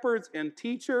shepherds and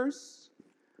teachers.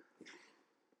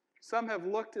 Some have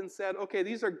looked and said, okay,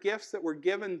 these are gifts that were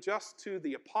given just to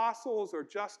the apostles or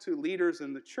just to leaders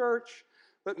in the church.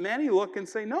 But many look and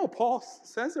say, no, Paul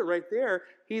says it right there.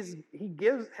 He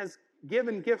has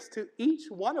given gifts to each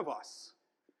one of us.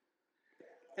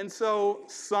 And so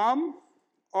some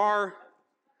are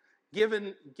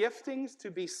given giftings to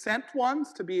be sent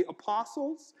ones, to be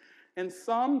apostles, and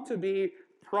some to be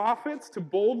prophets, to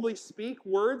boldly speak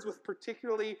words with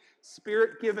particularly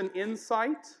spirit-given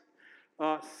insight.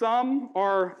 Some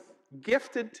are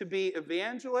gifted to be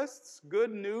evangelists,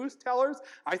 good news tellers.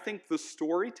 I think the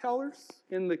storytellers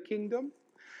in the kingdom.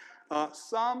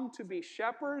 Some to be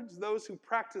shepherds, those who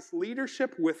practice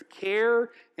leadership with care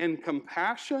and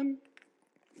compassion.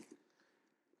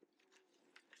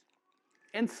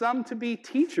 And some to be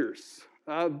teachers,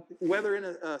 whether in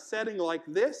a setting like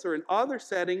this or in other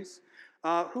settings,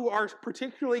 who are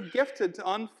particularly gifted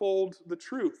to unfold the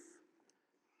truth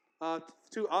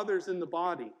to others in the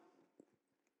body.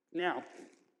 Now,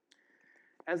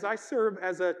 as I serve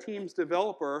as a teams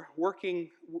developer, working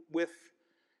with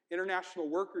international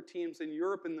worker teams in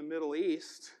Europe and the Middle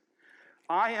East,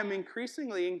 I am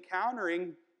increasingly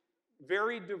encountering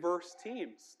very diverse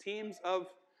teams. Teams of,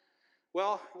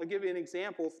 well, I'll give you an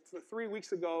example. 3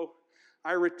 weeks ago,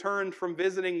 I returned from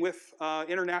visiting with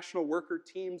international worker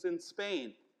teams in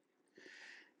Spain.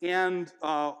 And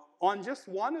on just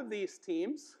one of these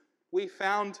teams, we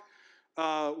found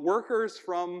workers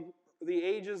from the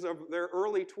ages of their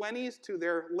early 20s to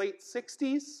their late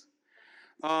 60s.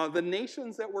 The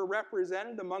nations that were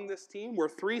represented among this team were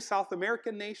 3 South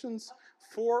American nations,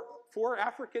 4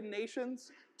 African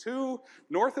nations, 2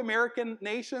 North American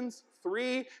nations,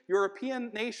 3 European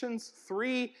nations,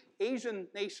 3 Asian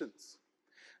nations.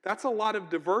 That's a lot of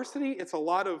diversity. It's a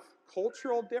lot of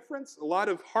cultural difference, a lot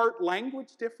of heart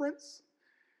language difference.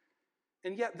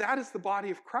 And yet that is the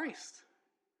body of Christ.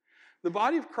 The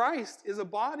body of Christ is a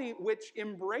body which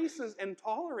embraces and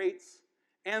tolerates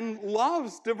and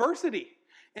loves diversity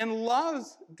and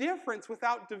loves difference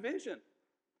without division.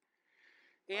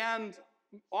 And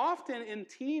often in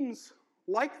teams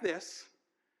like this,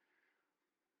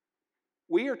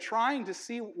 we are trying to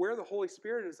see where the Holy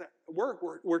Spirit is at work.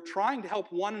 We're trying to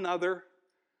help one another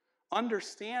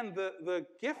understand the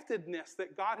giftedness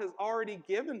that God has already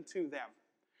given to them.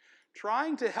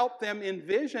 Trying to help them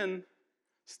envision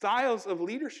styles of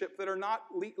leadership that are not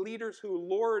leaders who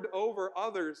lord over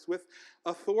others with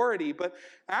authority, but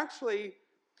actually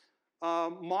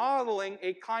modeling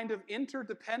a kind of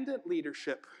interdependent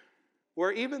leadership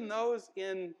where even those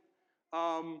in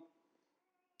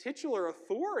titular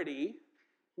authority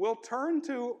will turn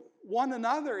to one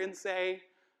another and say,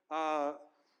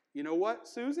 you know what,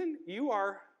 Susan, you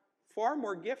are far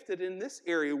more gifted in this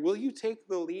area. Will you take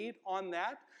the lead on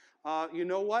that? You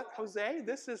know what, Jose,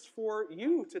 this is for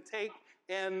you to take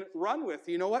and run with.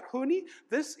 You know what, Huni,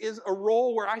 this is a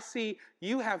role where I see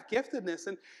you have giftedness.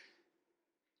 And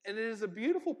it is a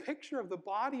beautiful picture of the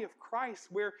body of Christ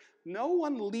where no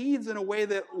one leads in a way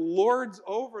that lords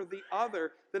over the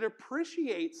other, that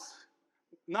appreciates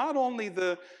not only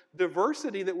the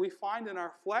diversity that we find in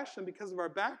our flesh and because of our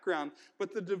background,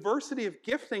 but the diversity of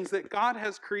giftings that God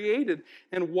has created.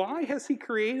 And why has He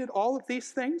created all of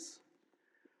these things?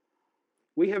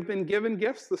 We have been given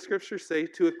gifts, the scriptures say,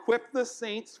 to equip the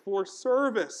saints for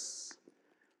service,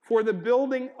 for the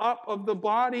building up of the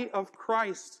body of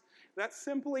Christ. That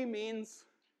simply means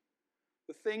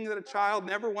the thing that a child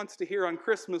never wants to hear on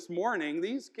Christmas morning.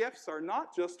 These gifts are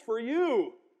not just for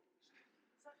you.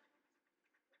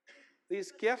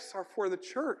 These gifts are for the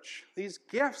church. These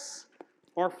gifts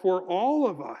are for all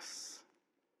of us.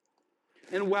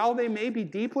 And while they may be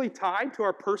deeply tied to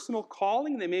our personal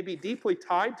calling, they may be deeply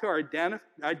tied to our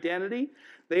identity,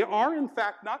 they are in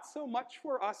fact not so much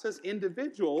for us as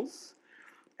individuals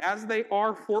as they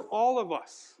are for all of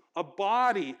us. A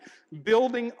body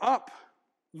building up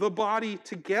the body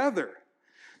together.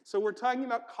 So we're talking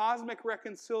about cosmic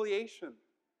reconciliation.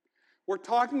 We're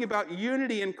talking about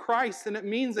unity in Christ, and it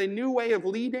means a new way of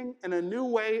leading and a new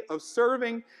way of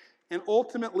serving. And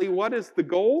ultimately, what is the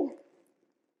goal?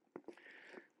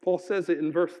 Paul says it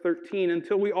in verse 13,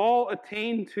 until we all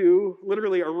attain to,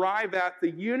 literally arrive at,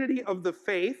 the unity of the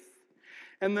faith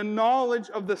and the knowledge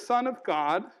of the Son of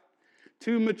God,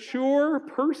 to mature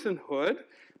personhood,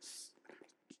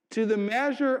 to the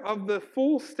measure of the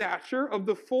full stature of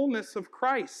the fullness of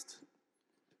Christ.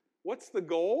 What's the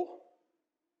goal?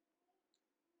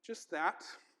 Just that.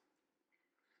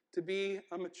 To be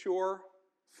a mature,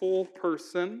 full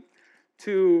person,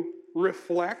 to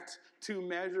reflect, to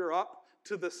measure up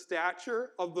to the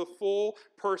stature of the full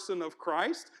person of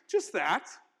Christ. Just that.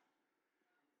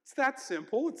 It's that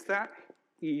simple. It's that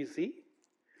easy.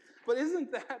 But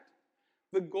isn't that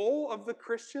the goal of the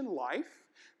Christian life?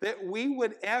 That we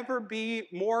would ever be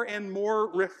more and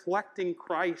more reflecting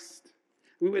Christ.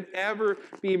 We would ever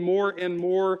be more and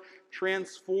more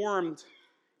transformed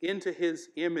into His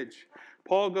image.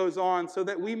 Paul goes on, so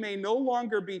that we may no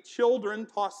longer be children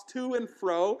tossed to and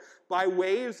fro by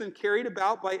waves and carried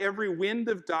about by every wind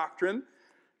of doctrine,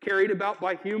 carried about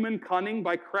by human cunning,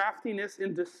 by craftiness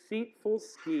and deceitful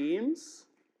schemes.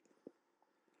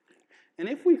 And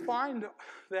if we find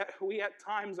that we at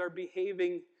times are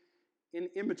behaving in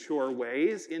immature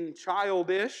ways, in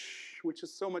childish, which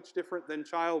is so much different than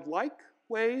childlike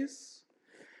ways,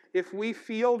 if we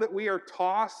feel that we are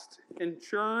tossed and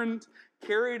churned,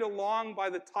 carried along by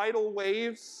the tidal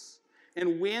waves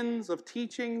and winds of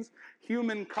teachings,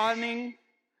 human cunning,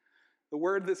 the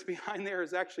word that's behind there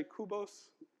is actually kubos,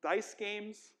 dice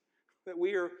games, that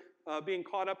we are being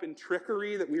caught up in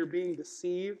trickery, that we are being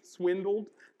deceived, swindled,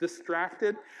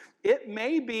 distracted. It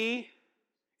may be,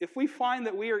 if we find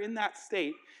that we are in that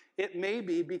state, it may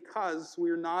be because we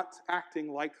are not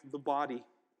acting like the body.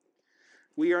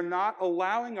 We are not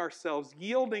allowing ourselves,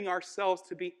 yielding ourselves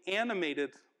to be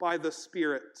animated by the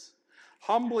Spirit,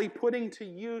 humbly putting to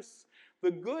use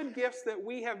the good gifts that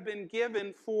we have been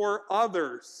given for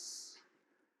others.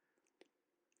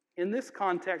 In this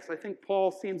context, I think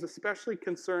Paul seems especially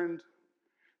concerned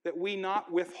that we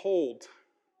not withhold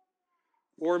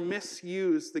or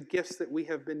misuse the gifts that we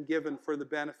have been given for the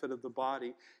benefit of the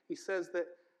body. He says that,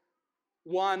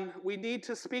 one, we need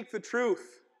to speak the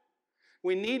truth.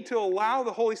 We need to allow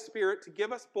the Holy Spirit to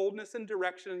give us boldness and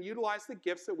direction and utilize the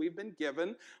gifts that we've been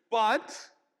given, but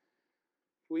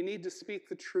we need to speak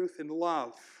the truth in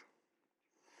love.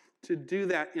 To do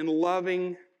that in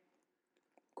loving,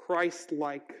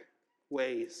 Christ-like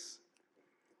ways.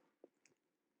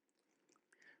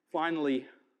 Finally,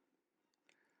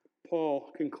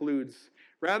 Paul concludes,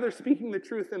 rather, speaking the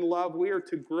truth in love, we are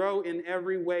to grow in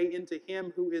every way into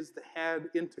Him who is the head,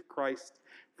 into Christ,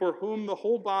 for whom the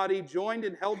whole body, joined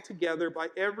and held together by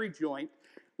every joint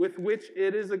with which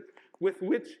it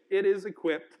is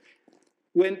equipped,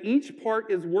 when each part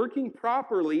is working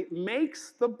properly,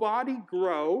 makes the body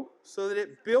grow so that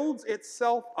it builds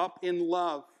itself up in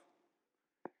love.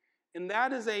 And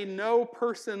that is a no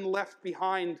person left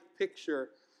behind picture.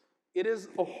 It is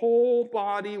a whole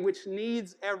body which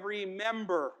needs every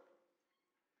member.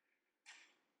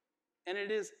 And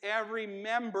it is every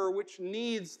member which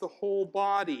needs the whole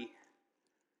body.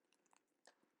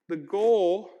 The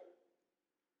goal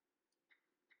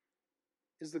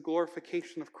is the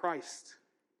glorification of Christ,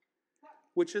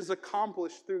 which is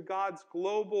accomplished through God's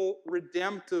global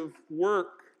redemptive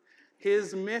work,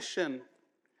 His mission,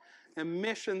 a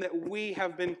mission that we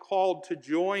have been called to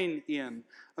join in,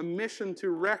 a mission to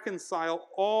reconcile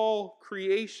all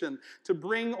creation, to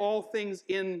bring all things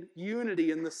in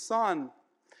unity in the Son.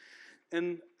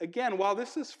 And again, while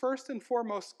this is first and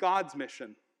foremost God's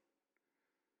mission,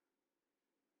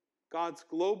 God's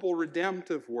global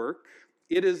redemptive work,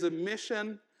 it is a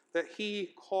mission that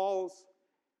He calls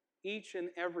each and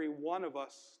every one of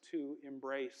us to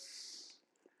embrace.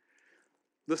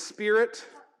 The Spirit,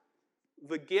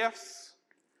 the gifts,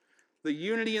 the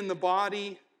unity in the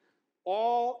body,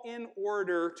 all in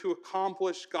order to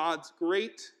accomplish God's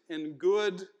great and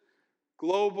good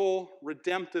global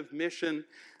redemptive mission,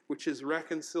 which is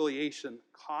reconciliation,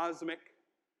 cosmic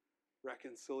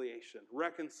reconciliation,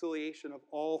 reconciliation of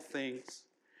all things.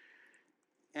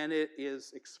 And it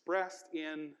is expressed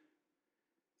in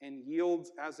and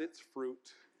yields as its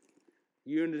fruit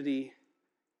unity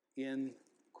in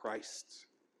Christ.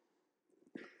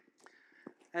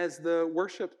 As the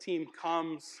worship team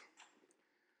comes,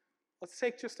 let's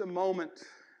take just a moment,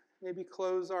 maybe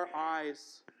close our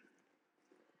eyes.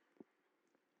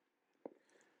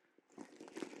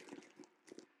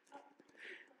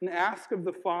 And ask of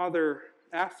the Father,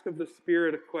 ask of the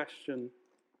Spirit a question.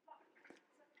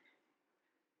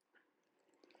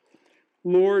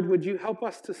 Lord, would you help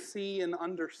us to see and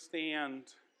understand?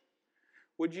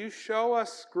 Would you show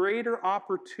us greater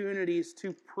opportunities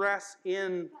to press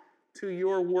in to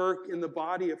your work in the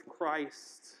body of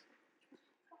Christ?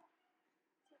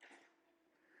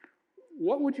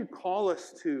 What would you call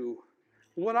us to?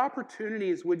 What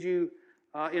opportunities would you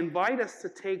invite us to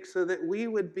take so that we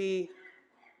would be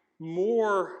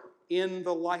more in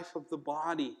the life of the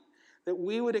body? That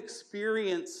we would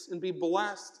experience and be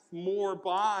blessed more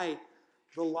by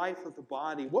the life of the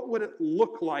body? What would it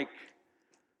look like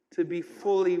to be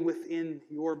fully within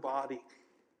your body?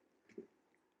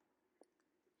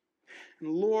 And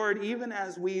Lord, even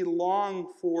as we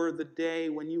long for the day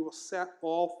when you will set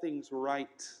all things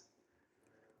right,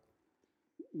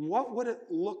 what would it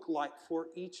look like for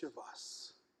each of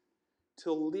us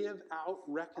to live out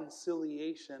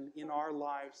reconciliation in our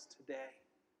lives today?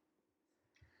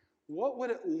 What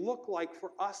would it look like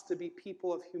for us to be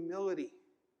people of humility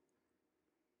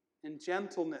and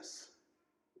gentleness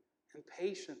and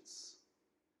patience?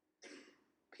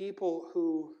 People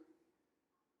who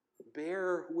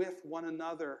bear with one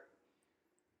another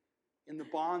in the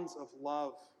bonds of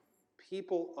love.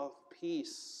 People of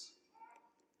peace.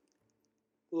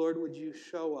 Lord, would you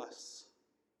show us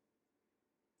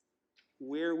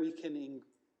where we can,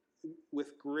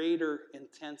 with greater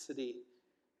intensity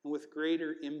and with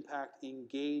greater impact,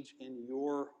 engage in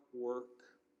your work.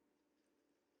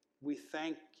 We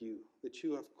thank you that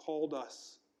you have called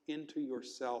us into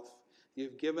yourself.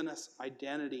 You've given us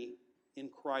identity in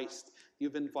Christ.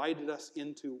 You've invited us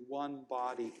into one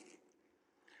body.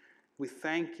 We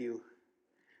thank you,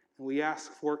 and we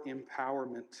ask for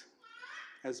empowerment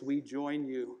as we join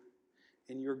you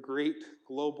in your great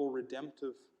global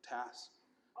redemptive task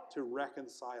to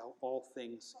reconcile all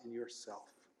things in yourself.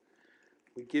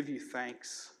 We give you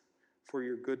thanks for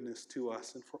your goodness to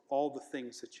us and for all the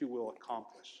things that you will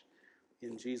accomplish.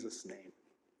 In Jesus' name,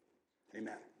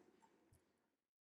 amen.